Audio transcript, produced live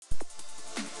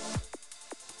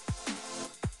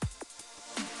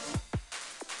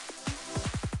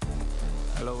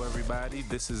everybody.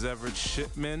 This is Everett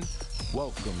Shipman.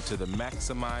 Welcome to the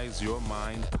Maximize Your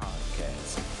Mind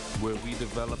podcast, where we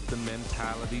develop the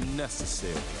mentality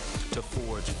necessary to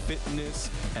forge fitness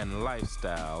and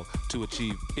lifestyle to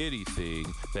achieve anything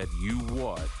that you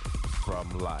want from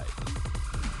life.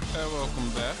 And welcome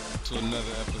back to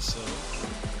another episode.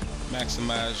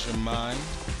 Maximize Your Mind,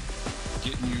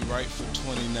 getting you right for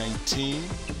 2019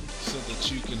 so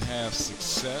that you can have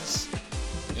success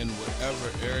in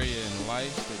whatever area in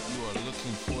life that you are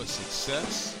looking for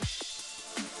success.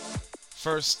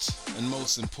 First and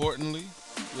most importantly,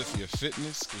 with your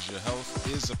fitness, because your health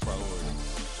is a priority.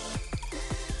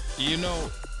 You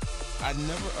know, I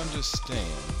never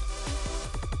understand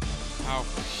how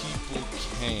people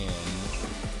can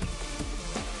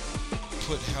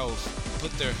put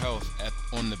their health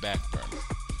on the back burner.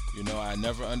 You know, I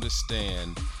never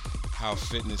understand how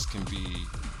fitness can be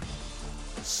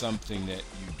something that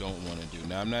you don't want to do.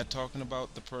 Now, I'm not talking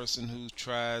about the person who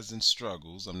tries and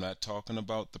struggles. I'm not talking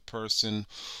about the person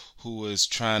who is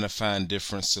trying to find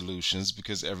different solutions,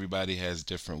 because everybody has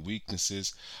different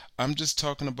weaknesses. I'm just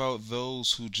talking about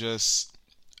those who just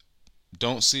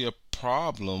don't see a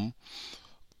problem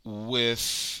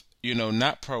with,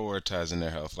 not prioritizing their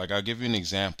health. Like, I'll give you an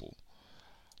example.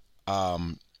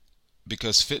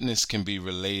 Because fitness can be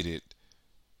related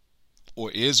or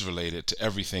is related to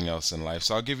everything else in life.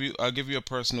 So I'll give you a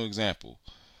personal example.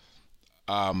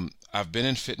 I've been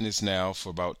in fitness now for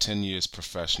about 10 years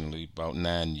professionally, about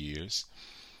 9 years.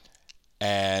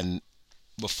 And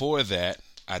before that,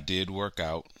 I did work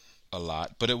out a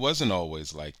lot, but it wasn't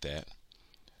always like that.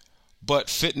 But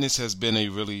fitness has been a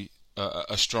really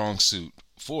a strong suit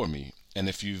for me. And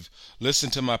if you've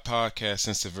listened to my podcast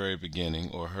since the very beginning,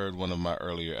 or heard one of my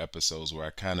earlier episodes where I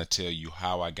kind of tell you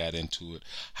how I got into it,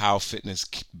 how fitness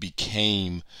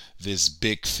became this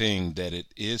big thing that it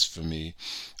is for me,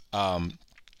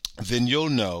 then you'll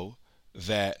know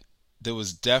that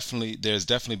there's definitely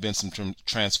been some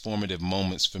transformative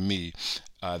moments for me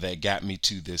that got me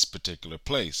to this particular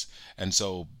place.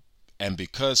 And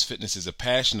because fitness is a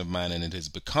passion of mine and it has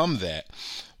become that,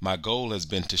 my goal has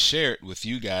been to share it with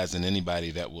you guys and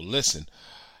anybody that will listen.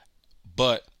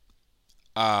 But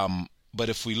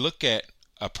if we look at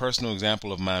a personal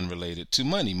example of mine related to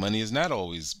money has not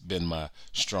always been my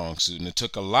strong suit. And it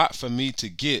took a lot for me to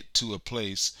get to a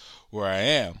place where I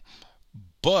am.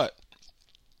 But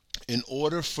in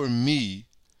order for me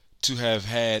to have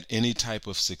had any type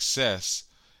of success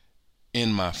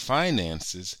in my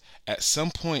finances, at some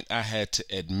point I had to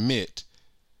admit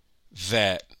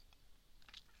that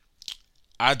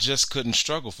I just couldn't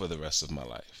struggle for the rest of my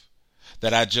life.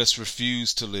 That I just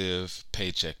refused to live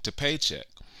paycheck to paycheck.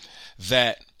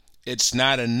 That it's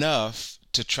not enough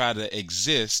to try to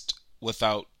exist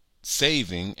without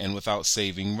saving and without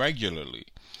saving regularly.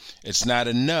 It's not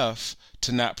enough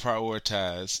to not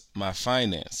prioritize my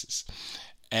finances.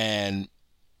 And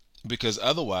because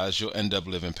otherwise you'll end up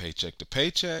living paycheck to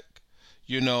paycheck.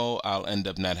 I'll end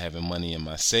up not having money in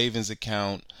my savings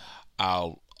account.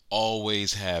 I'll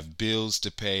always have bills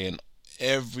to pay and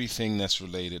everything that's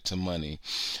related to money,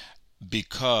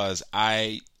 because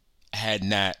I had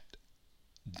not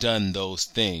done those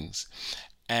things.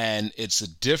 And it's a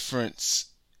difference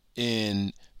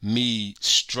in me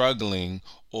struggling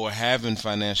or having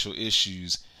financial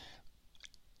issues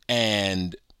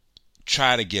and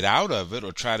try to get out of it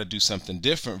or try to do something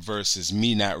different versus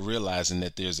me not realizing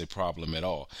that there's a problem at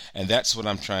all. And that's what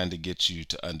I'm trying to get you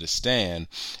to understand,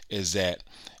 is that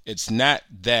it's not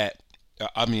that,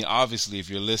 obviously,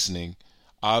 if you're listening,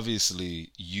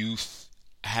 obviously you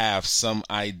have some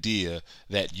idea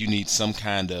that you need some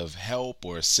kind of help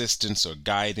or assistance or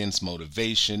guidance,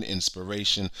 motivation,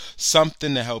 inspiration,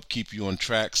 something to help keep you on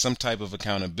track, some type of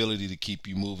accountability to keep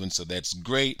you moving. So that's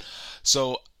great.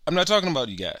 So I'm not talking about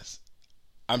you guys.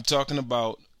 I'm talking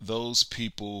about those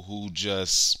people who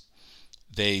just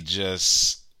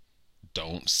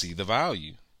don't see the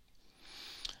value.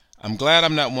 I'm glad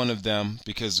I'm not one of them,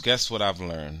 because guess what I've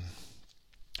learned?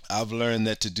 I've learned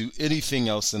that to do anything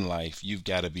else in life, you've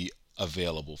got to be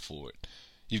available for it.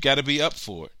 You've got to be up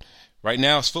for it. Right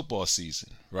now it's football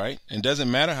season, right? And it doesn't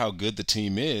matter how good the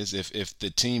team is. If the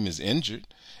team is injured,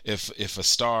 if a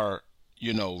star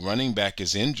running back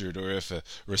is injured, or if a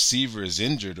receiver is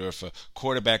injured, or if a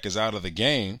quarterback is out of the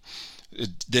game,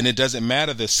 then it doesn't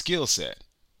matter the skill set.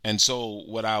 And so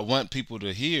what I want people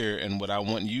to hear, and what I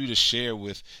want you to share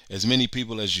with as many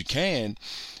people as you can,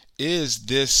 is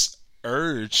this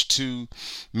urge to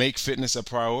make fitness a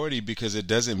priority, because it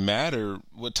doesn't matter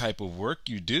what type of work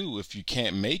you do if you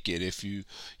can't make it. If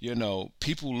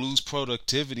people lose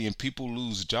productivity and people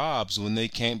lose jobs when they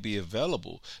can't be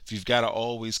available. If you've got to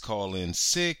always call in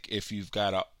sick, if you've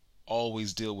got to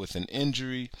always deal with an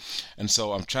injury. And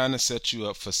so I'm trying to set you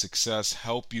up for success,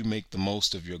 help you make the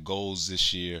most of your goals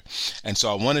this year. And so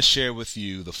I want to share with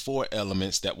you the 4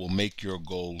 elements that will make your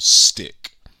goals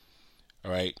stick.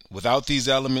 All right. Without these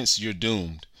elements, you're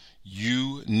doomed.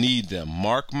 You need them.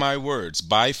 Mark my words.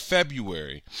 By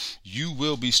February, you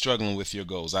will be struggling with your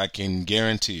goals. I can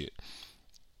guarantee it.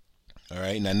 All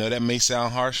right. And I know that may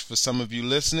sound harsh for some of you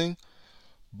listening,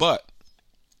 but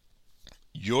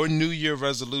your New Year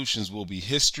resolutions will be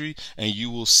history, and you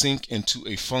will sink into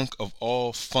a funk of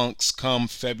all funks come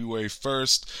February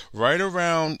 1st, right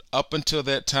around up until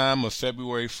that time of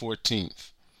February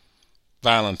 14th,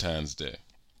 Valentine's Day.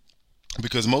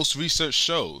 Because most research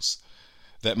shows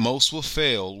that most will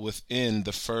fail within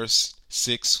the first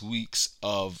 6 weeks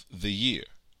of the year.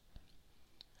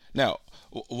 Now,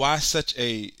 why such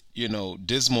a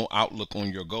dismal outlook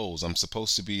on your goals? I'm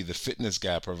supposed to be the fitness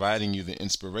guy, providing you the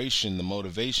inspiration, the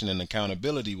motivation, and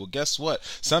accountability. Well, guess what?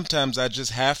 Sometimes I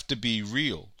just have to be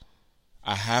real.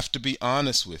 I have to be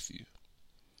honest with you.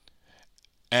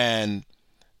 And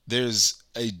there's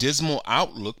a dismal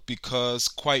outlook because,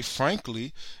 quite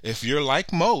frankly, if you're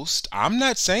like most, I'm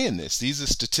not saying this, these are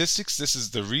statistics, this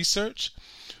is the research,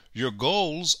 your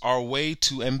goals are way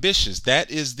too ambitious. That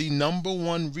is the number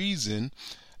one reason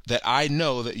that I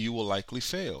know that you will likely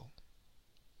fail.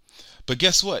 But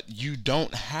guess what? You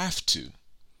don't have to.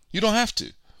 You don't have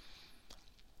to.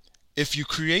 If you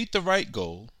create the right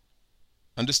goal,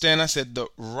 understand I said the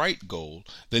right goal,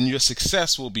 then your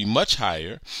success will be much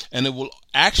higher, and it will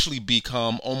actually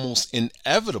become almost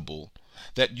inevitable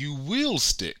that you will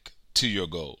stick to your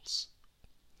goals.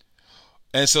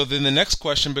 And so then the next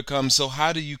question becomes, so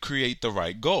how do you create the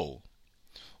right goal?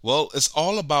 Well, it's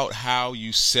all about how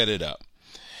you set it up.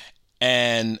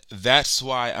 And that's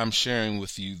why I'm sharing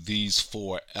with you these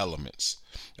 4 elements.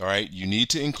 All right. You need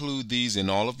to include these in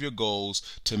all of your goals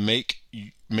to make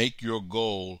your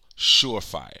goal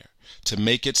surefire, to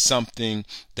make it something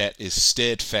that is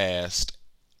steadfast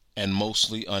and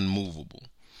mostly unmovable.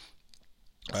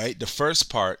 All right. The first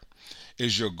part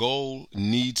is your goal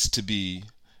needs to be,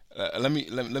 let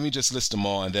me just list them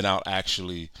all, and then I'll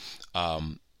actually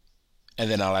come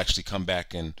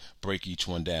back and break each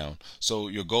one down. So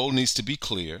your goal needs to be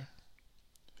clear.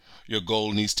 Your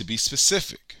goal needs to be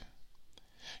specific.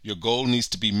 Your goal needs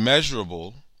to be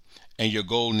measurable, and your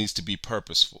goal needs to be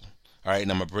purposeful. All right,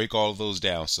 and I'm going to break all of those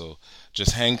down, so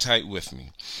just hang tight with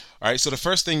me. All right, so the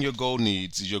first thing your goal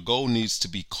needs to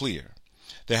be clear.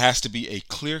 There has to be a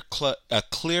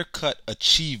clear-cut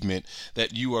achievement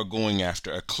that you are going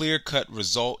after, a clear-cut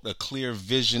result, a clear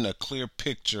vision, a clear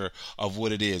picture of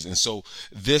what it is. And so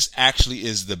this actually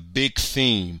is the big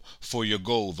theme for your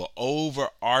goal, the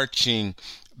overarching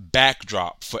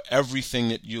backdrop for everything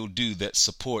that you'll do that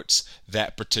supports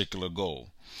that particular goal.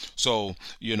 So,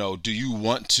 do you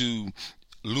want to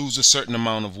lose a certain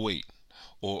amount of weight?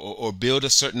 Or build a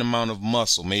certain amount of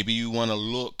muscle? Maybe you want to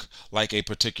look like a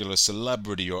particular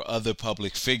celebrity or other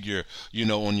public figure,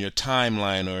 on your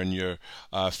timeline or in your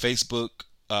Facebook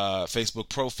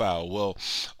profile. Well,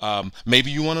 maybe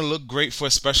you want to look great for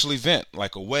a special event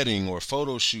like a wedding or a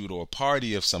photo shoot or a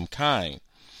party of some kind.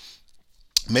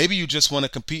 Maybe you just want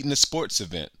to compete in a sports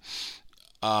event,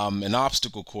 an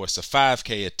obstacle course, a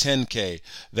 5K, a 10K,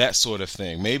 that sort of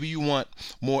thing. Maybe you want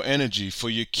more energy for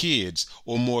your kids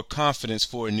or more confidence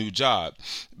for a new job,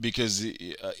 because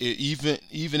even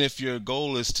if your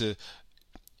goal is to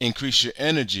increase your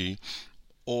energy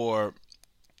or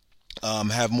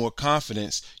have more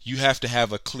confidence, you have to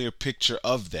have a clear picture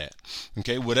of that.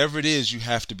 Okay, whatever it is, you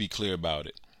have to be clear about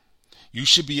it. You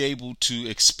should be able to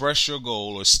express your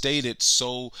goal or state it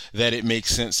so that it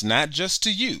makes sense not just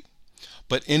to you,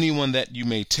 but anyone that you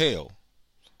may tell.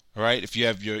 All right, if you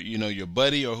have your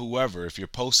buddy or whoever, if you're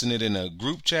posting it in a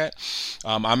group chat,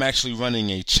 I'm actually running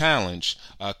a challenge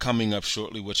coming up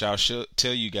shortly, which I'll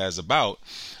tell you guys about.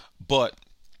 But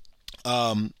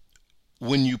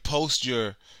when you post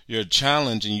your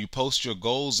challenge and you post your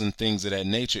goals and things of that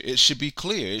nature, it should be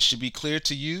clear. It should be clear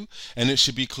to you, and it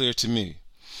should be clear to me.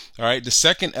 All right. The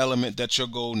second element that your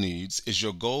goal needs is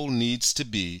your goal needs to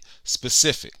be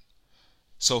specific.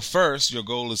 So first, your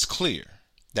goal is clear.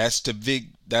 That's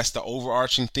the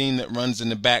overarching theme that runs in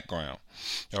the background.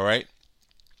 All right.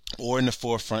 Or in the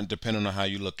forefront, depending on how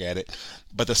you look at it.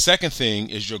 But the second thing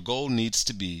is your goal needs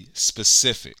to be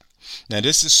specific. Now,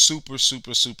 this is super,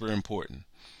 super, super important.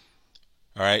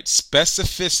 All right,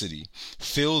 specificity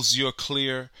fills your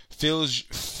clear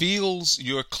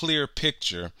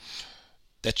picture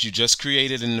that you just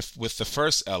created with the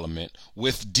first element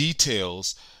with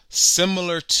details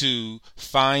similar to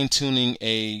fine-tuning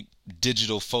a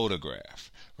digital photograph.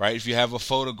 Right? If you have a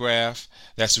photograph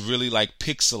that's really like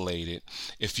pixelated,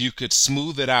 if you could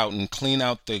smooth it out and clean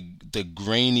out the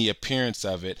grainy appearance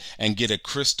of it and get a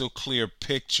crystal clear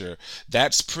picture,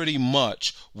 that's pretty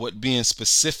much what being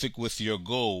specific with your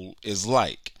goal is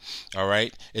like. All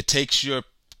right? It takes your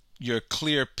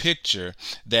clear picture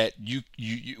that you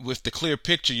with the clear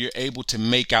picture you're able to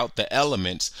make out the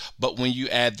elements, but when you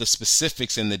add the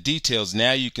specifics and the details,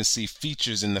 now you can see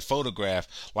features in the photograph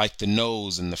like the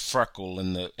nose and the freckle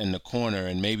in the corner,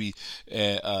 and maybe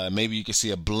you can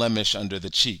see a blemish under the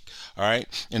cheek. All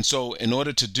right, and so in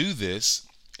order to do this,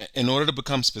 in order to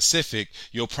become specific,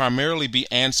 you'll primarily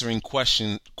be answering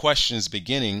questions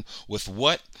beginning with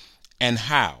what and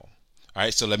how. All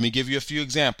right, so let me give you a few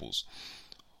examples.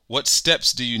 What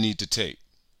steps do you need to take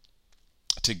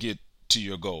to get to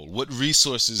your goal? What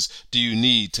resources do you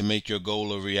need to make your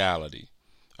goal a reality?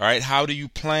 All right, how do you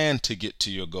plan to get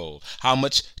to your goal? How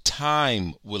much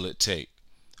time will it take?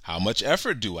 How much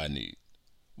effort do I need?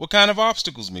 What kind of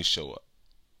obstacles may show up?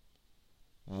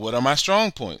 What are my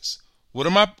strong points? What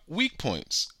are my weak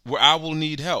points where I will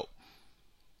need help?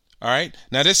 All right,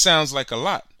 now this sounds like a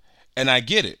lot, and I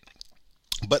get it.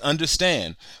 But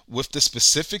understand, with the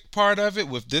specific part of it,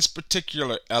 with this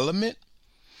particular element,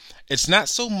 it's not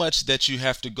so much that you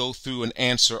have to go through and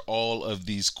answer all of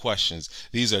these questions.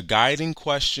 These are guiding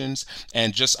questions,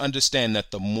 and just understand that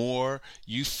the more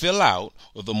you fill out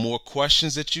or the more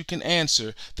questions that you can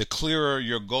answer, the clearer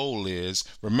your goal is.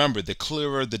 Remember, the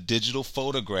clearer the digital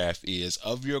photograph is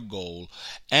of your goal,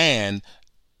 and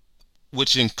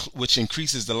which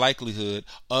increases the likelihood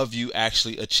of you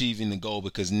actually achieving the goal,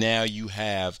 because now you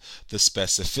have the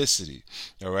specificity.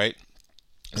 All right.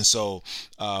 And so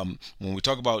when we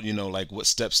talk about, like what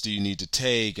steps do you need to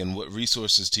take and what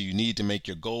resources do you need to make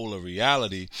your goal a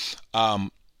reality, the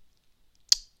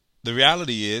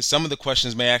reality is some of the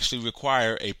questions may actually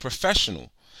require a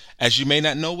professional, as you may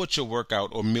not know what your workout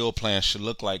or meal plan should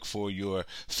look like for your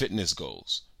fitness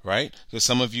goals. Right? Because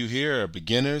some of you here are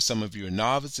beginners, some of you are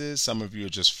novices, some of you are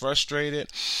just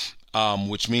frustrated,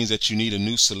 which means that you need a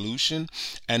new solution.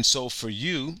 And so for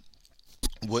you,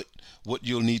 what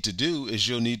you'll need to do is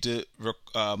you'll need to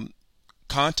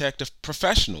contact a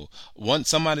professional,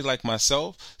 somebody like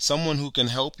myself, someone who can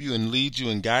help you and lead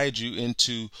you and guide you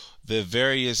into the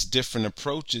various different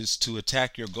approaches to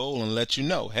attack your goal, and let you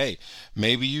know, hey,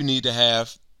 maybe you need to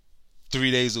have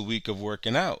 3 days a week of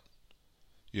working out.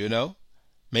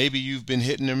 Maybe you've been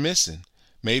hitting or missing.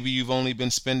 Maybe you've only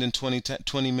been spending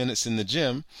 20 minutes in the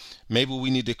gym. Maybe we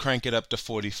need to crank it up to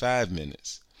 45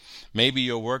 minutes. Maybe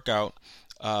your workout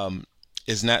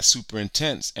is not super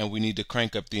intense and we need to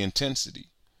crank up the intensity.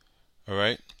 All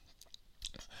right?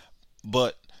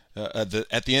 But at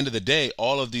the end of the day,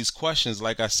 all of these questions,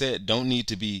 like I said, don't need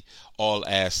to be all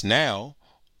asked now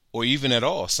or even at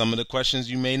all. Some of the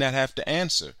questions you may not have to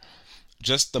answer.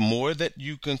 Just the more that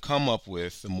you can come up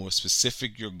with, the more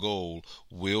specific your goal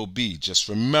will be. Just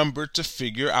remember to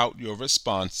figure out your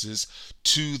responses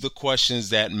to the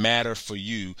questions that matter for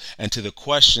you and to the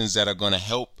questions that are going to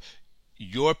help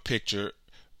your picture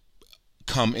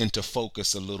come into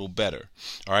focus a little better.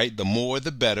 All right, the more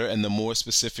the better, and the more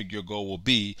specific your goal will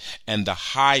be, and the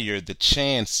higher the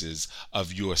chances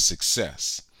of your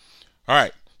success. All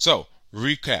right, so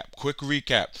quick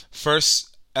recap. First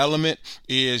element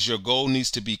is your goal needs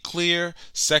to be clear.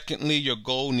 Secondly, your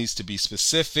goal needs to be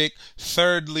specific.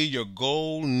 Thirdly, your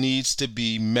goal needs to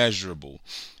be measurable.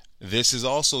 This is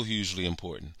also hugely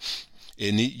important.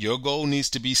 Your goal needs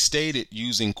to be stated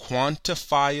using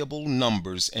quantifiable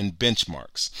numbers and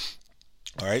benchmarks.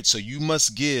 All right, so you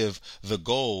must give the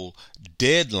goal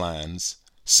deadlines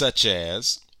such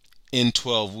as in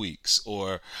 12 weeks,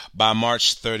 or by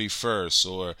March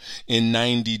 31st, or in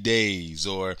 90 days,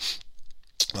 or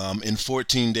in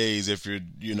 14 days if you're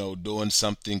doing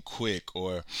something quick,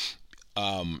 or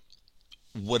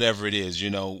whatever it is.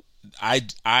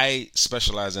 I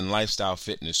specialize in lifestyle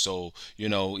fitness, so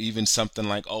even something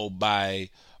like by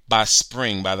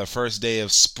spring, by the first day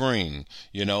of spring,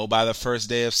 by the first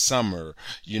day of summer,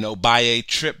 by a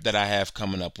trip that I have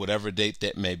coming up, whatever date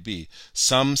that may be,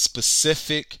 some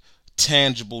specific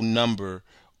tangible number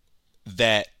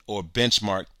that or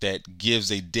benchmark that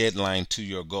gives a deadline to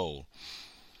your goal.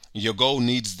 Your goal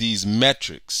needs these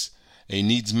metrics. It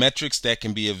needs metrics that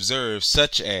can be observed,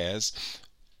 such as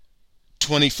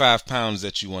 25 pounds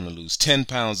that you want to lose, 10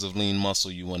 pounds of lean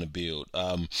muscle you want to build,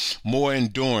 more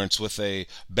endurance with a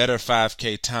better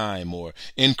 5K time, or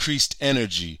increased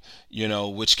energy,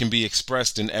 which can be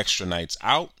expressed in extra nights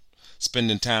out,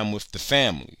 spending time with the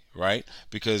family, right?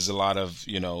 Because a lot of,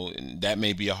 that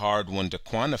may be a hard one to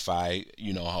quantify,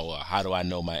 how do I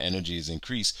know my energy is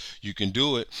increased? You can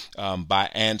do it by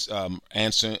answering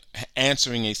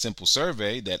a simple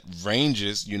survey that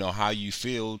ranges, how you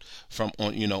feel from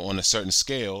on a certain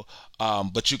scale.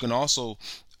 But you can also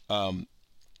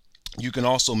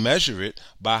measure it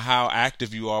by how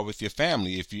active you are with your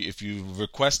family. If you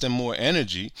requesting more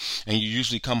energy, and you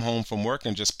usually come home from work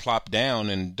and just plop down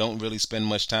and don't really spend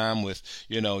much time with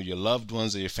your loved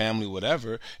ones or your family,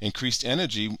 whatever, increased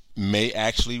energy may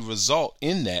actually result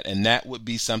in that, and that would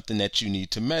be something that you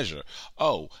need to measure.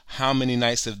 Oh, how many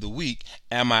nights of the week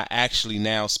am I actually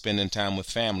now spending time with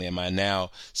family? Am I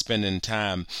now spending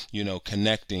time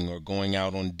connecting or going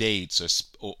out on dates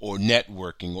or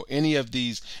networking or any of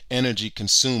these energy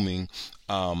consuming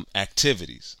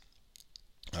activities?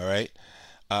 All right.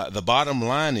 The bottom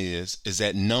line is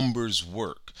that numbers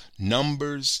work.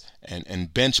 Numbers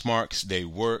and benchmarks, they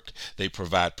work. They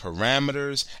provide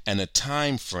parameters and a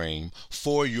time frame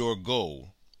for your goal.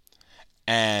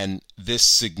 And this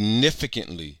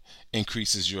significantly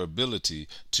increases your ability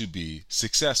to be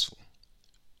successful.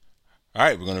 All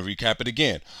right, we're going to recap it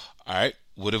again. All right,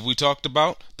 what have we talked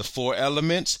about? The 4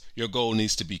 elements. Your goal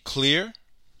needs to be clear.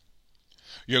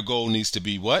 Your goal needs to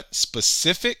be what?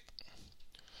 Specific.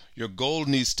 Your goal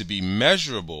needs to be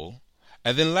measurable.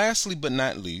 And then lastly but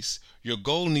not least, your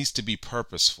goal needs to be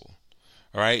purposeful.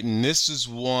 All right, and this is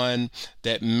one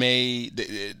that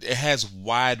it has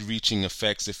wide-reaching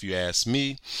effects, if you ask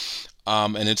me,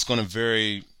 and it's going to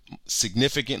vary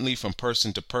significantly from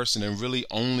person to person, and really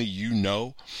only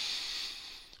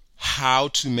how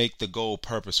to make the goal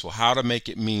purposeful, how to make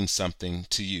it mean something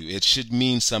to you. It should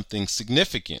mean something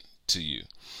significant to you.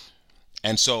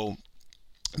 And so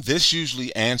this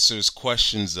usually answers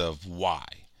questions of why.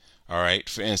 All right,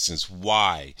 for instance,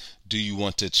 why do you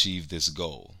want to achieve this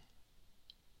goal?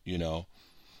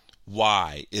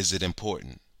 Why is it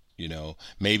important?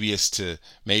 Maybe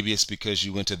it's because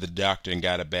you went to the doctor and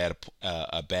got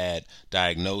a bad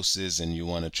diagnosis, and you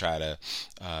want to try to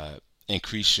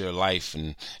increase your life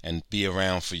and be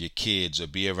around for your kids, or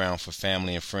be around for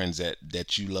family and friends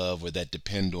that you love or that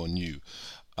depend on you.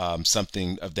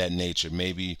 Something of that nature.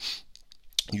 Maybe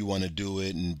you want to do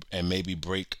it and maybe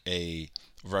break a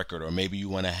record, or maybe you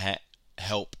want to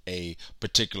help a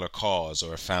particular cause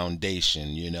or a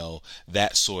foundation,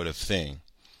 that sort of thing.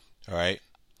 All right.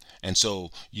 And so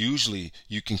usually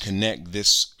you can connect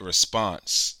this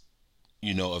response,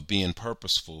 of being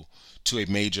purposeful to a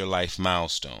major life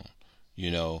milestone.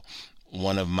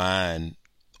 One of mine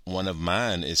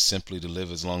is simply to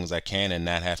live as long as I can and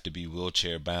not have to be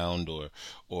wheelchair bound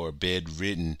or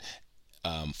bedridden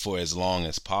for as long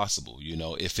as possible.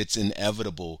 If it's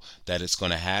inevitable that it's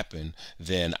going to happen,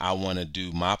 then I want to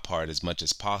do my part as much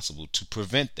as possible to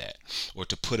prevent that, or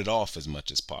to put it off as much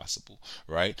as possible,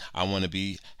 right? I want to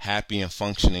be happy and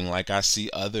functioning like I see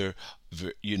other,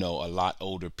 a lot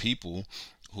older people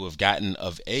who have gotten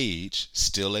of age,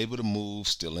 still able to move,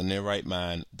 still in their right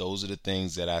mind. Those are the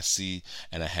things that I see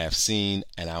and I have seen,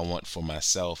 and I want for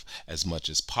myself as much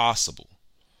as possible.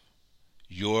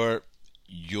 Your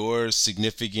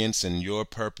significance and your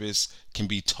purpose can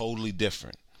be totally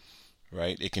different,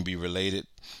 right? It can be related.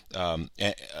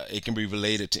 It can be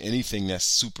related to anything that's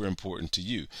super important to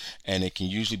you, and it can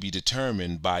usually be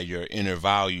determined by your inner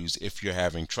values. If you're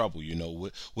having trouble,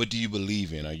 what do you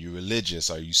believe in? Are you religious?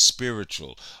 Are you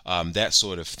spiritual? That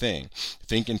sort of thing.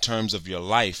 Think in terms of your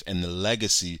life and the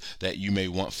legacy that you may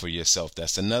want for yourself.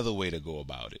 That's another way to go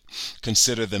about it.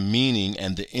 Consider the meaning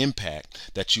and the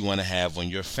impact that you want to have on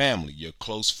your family, your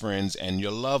close friends, and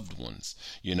your loved ones.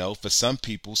 For some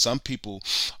people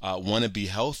want to be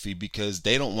healthy because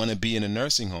they don't want to be in a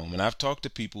nursing home. And I've talked to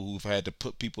people who've had to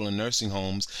put people in nursing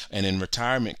homes and in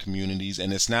retirement communities,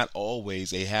 and it's not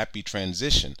always a happy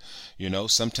transition.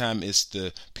 Sometimes it's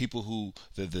the people who,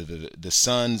 the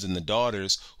sons and the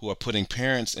daughters who are putting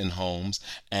parents in homes,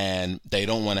 and they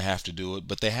don't want to have to do it,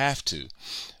 but they have to.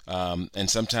 And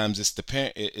sometimes it's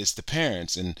the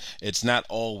parents, and it's not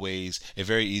always a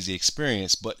very easy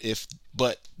experience. But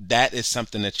that is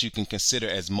something that you can consider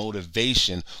as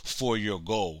motivation for your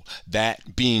goal.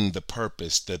 That being the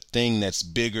purpose, the thing that's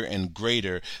bigger and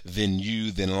greater than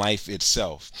you, than life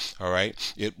itself. All right.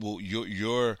 It will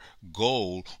your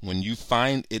goal, when you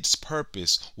find its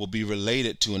purpose, will be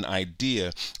related to an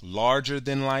idea larger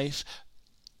than life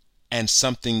and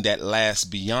something that lasts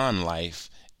beyond life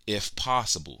if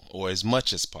possible, or as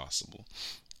much as possible.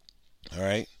 All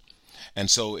right. And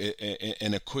so,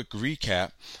 in a quick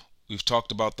recap, we've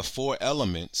talked about the four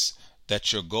elements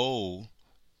that your goal,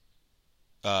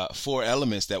 four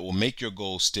elements that will make your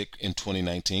goal stick in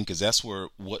 2019, because that's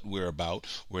what we're about.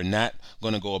 We're not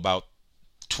going to go about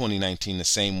 2019 the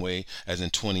same way as in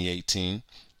 2018.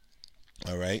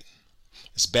 All right.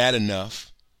 It's bad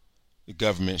enough the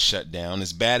government shut down.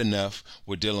 It's bad enough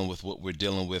we're dealing with what we're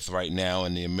dealing with right now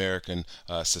in the American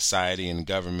society and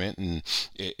government, and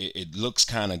it looks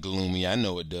kind of gloomy. I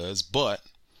know it does, but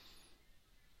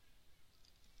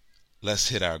let's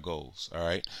hit our goals. All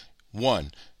right.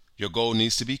 1, your goal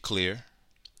needs to be clear.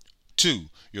 2,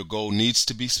 your goal needs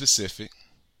to be specific.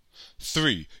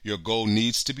 3, your goal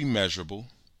needs to be measurable.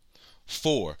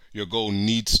 4, your goal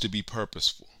needs to be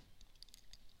purposeful.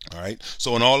 All right.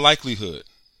 So in all likelihood,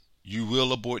 you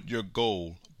will abort your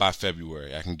goal by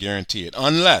February. I can guarantee it.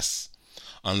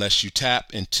 Unless you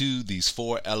tap into these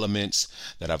four elements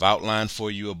that I've outlined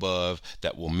for you above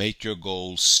that will make your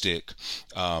goals stick.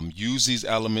 Use these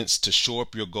elements to shore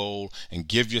up your goal and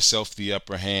give yourself the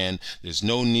upper hand. There's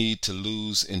no need to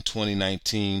lose in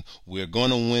 2019. We're going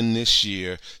to win this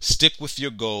year. Stick with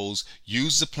your goals.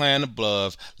 Use the plan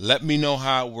above. Let me know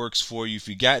how it works for you. If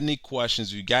you got any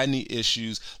questions, if you got any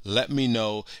issues, let me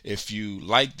know. If you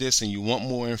like this and you want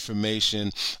more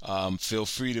information, feel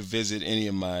free to visit any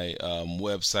of my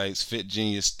websites, Fit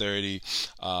Genius 30,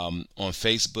 on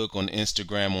Facebook, on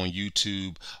Instagram, on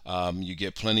YouTube. You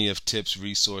get plenty of tips,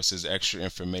 resources, extra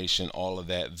information, all of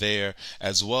that there,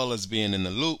 as well as being in the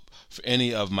loop for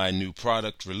any of my new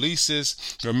product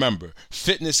releases. Remember,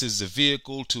 fitness is the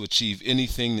vehicle to achieve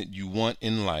anything that you want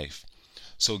in life.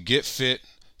 So get fit,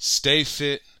 stay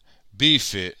fit, be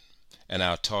fit, and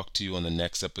I'll talk to you on the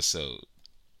next episode.